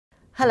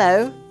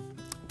Hello.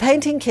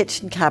 Painting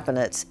kitchen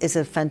cabinets is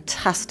a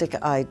fantastic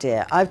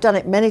idea. I've done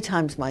it many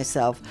times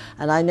myself,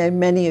 and I know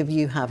many of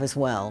you have as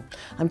well.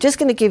 I'm just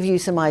going to give you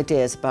some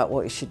ideas about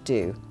what you should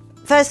do.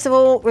 First of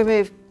all,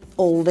 remove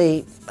all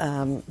the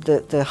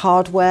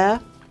hardware,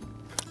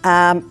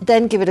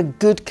 then give it a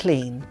good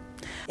clean.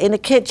 In a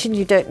kitchen,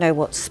 you don't know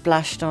what's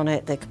splashed on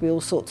it. There could be all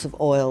sorts of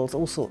oils,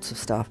 all sorts of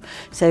stuff.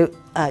 So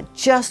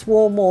just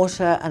warm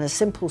water and a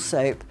simple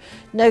soap,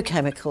 no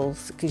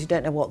chemicals, because you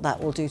don't know what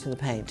that will do to the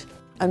paint.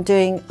 I'm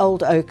doing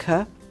old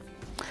ochre.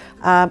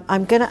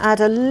 I'm going to add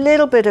a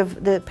little bit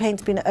of, the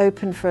paint's been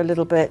open for a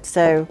little bit,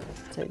 so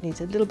it needs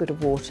a little bit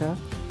of water.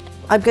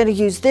 I'm going to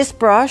use this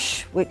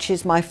brush, which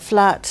is my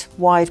flat,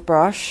 wide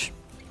brush,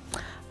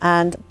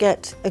 and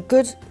get a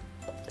good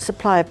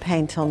supply of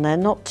paint on there,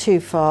 not too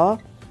far.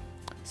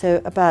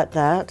 So about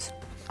that.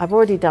 I've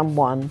already done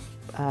one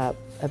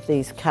of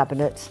these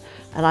cabinets,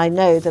 and I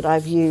know that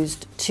I've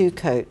used 2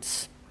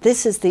 coats.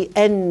 This is the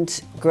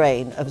end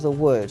grain of the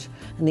wood,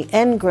 and the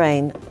end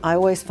grain I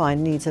always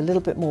find needs a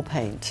little bit more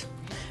paint.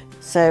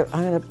 So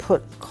I'm going to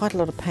put quite a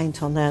lot of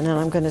paint on there, and then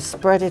I'm going to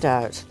spread it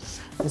out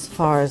as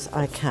far as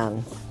I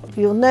can.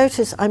 You'll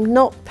notice I'm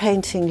not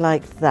painting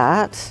like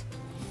that.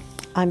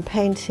 I'm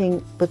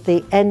painting with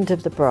the end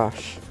of the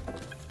brush,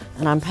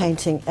 and I'm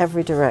painting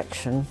every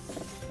direction.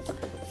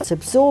 It's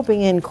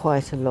absorbing in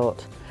quite a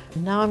lot.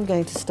 Now I'm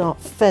going to start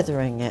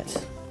feathering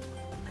it.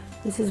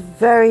 This is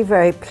very,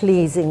 very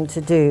pleasing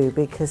to do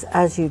because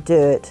as you do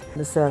it,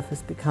 the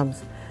surface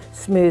becomes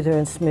smoother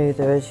and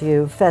smoother as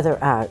you feather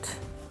out.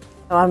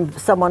 I'm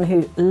someone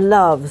who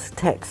loves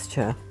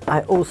texture.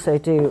 I also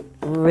do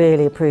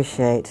really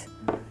appreciate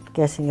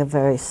getting a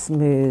very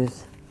smooth,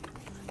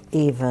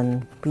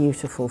 even,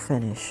 beautiful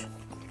finish.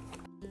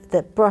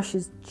 The brush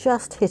is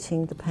just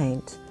hitting the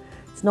paint.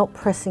 It's not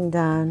pressing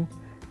down.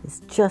 It's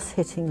just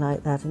hitting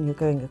like that and you're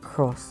going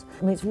across.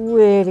 I mean, it's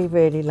really,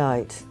 really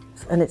light,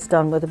 and it's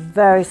done with a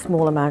very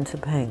small amount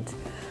of paint,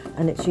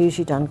 and it's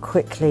usually done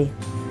quickly.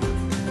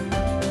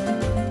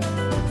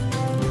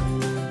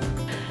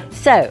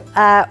 So,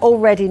 all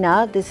ready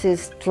now. This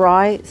is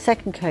dry,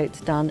 second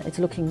coat's done. It's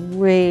looking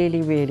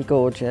really, really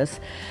gorgeous.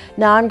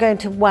 Now I'm going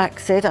to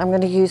wax it. I'm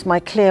going to use my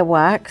clear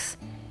wax.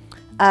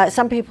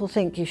 Some people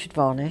think you should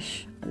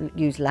varnish,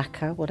 use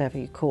lacquer, whatever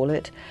you call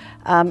it.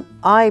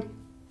 I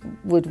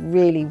would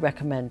really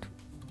recommend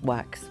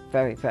wax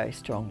very, very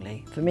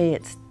strongly. For me,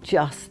 it's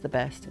just the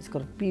best. It's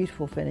got a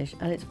beautiful finish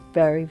and it's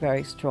very,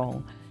 very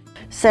strong.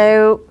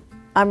 So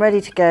I'm ready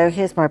to go.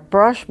 Here's my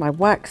brush, my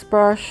wax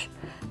brush,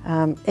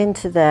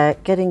 into there,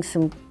 getting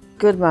some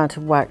good amount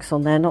of wax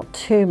on there, not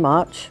too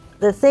much.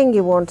 The thing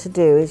you want to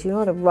do is you don't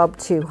want to rub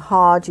too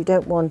hard. You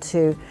don't want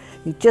to,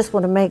 you just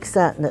want to make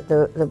certain that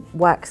the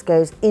wax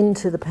goes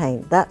into the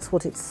paint. That's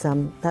what it's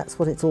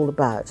all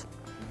about.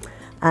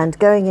 And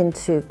going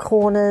into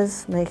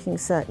corners, making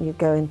certain you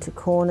go into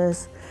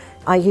corners.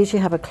 I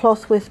usually have a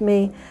cloth with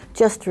me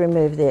just to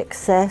remove the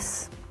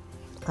excess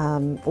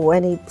or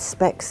any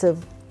specks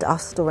of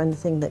dust or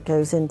anything that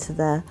goes into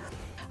there.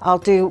 I'll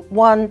do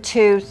 1,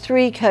 2,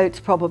 3 coats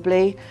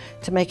probably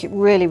to make it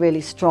really, really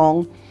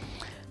strong.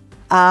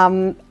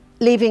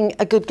 Leaving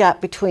a good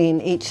gap between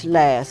each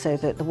layer so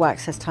that the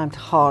wax has time to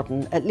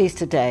harden, at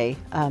least a day.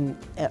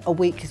 A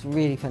week is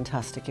really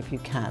fantastic if you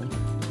can.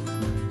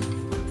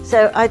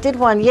 So I did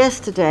one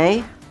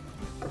yesterday,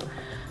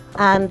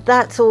 and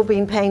that's all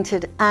been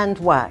painted and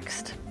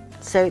waxed.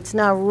 So it's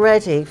now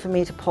ready for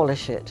me to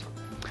polish it.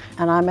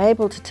 And I'm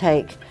able to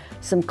take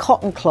some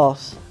cotton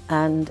cloth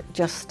and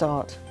just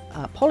start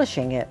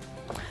polishing it.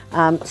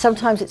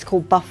 Sometimes it's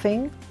called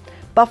buffing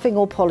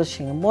or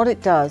polishing, and what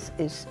it does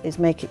is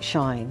make it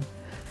shine.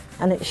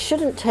 And it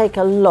shouldn't take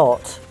a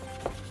lot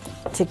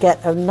to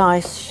get a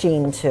nice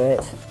sheen to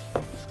it.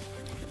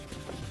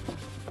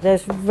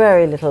 There's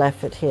very little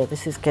effort here.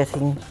 This is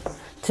getting,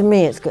 to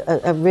me, it's got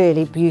a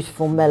really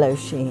beautiful mellow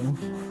sheen.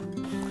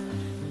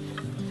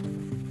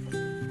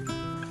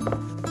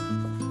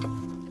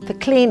 For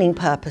cleaning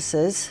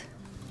purposes,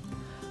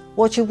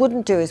 what you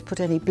wouldn't do is put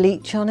any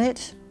bleach on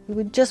it. You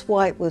would just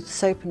wipe with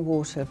soap and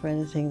water for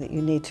anything that you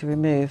need to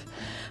remove.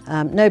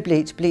 No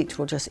bleach, bleach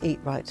will just eat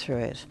right through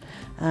it.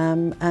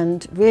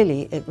 And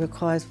really it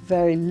requires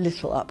very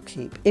little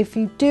upkeep. If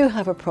you do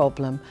have a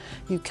problem,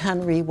 you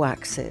can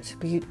re-wax it,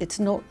 but it's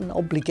not an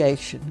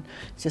obligation,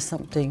 it's just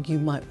something you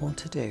might want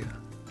to do.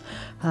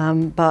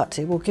 But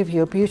it will give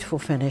you a beautiful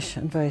finish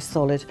and very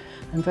solid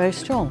and very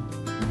strong.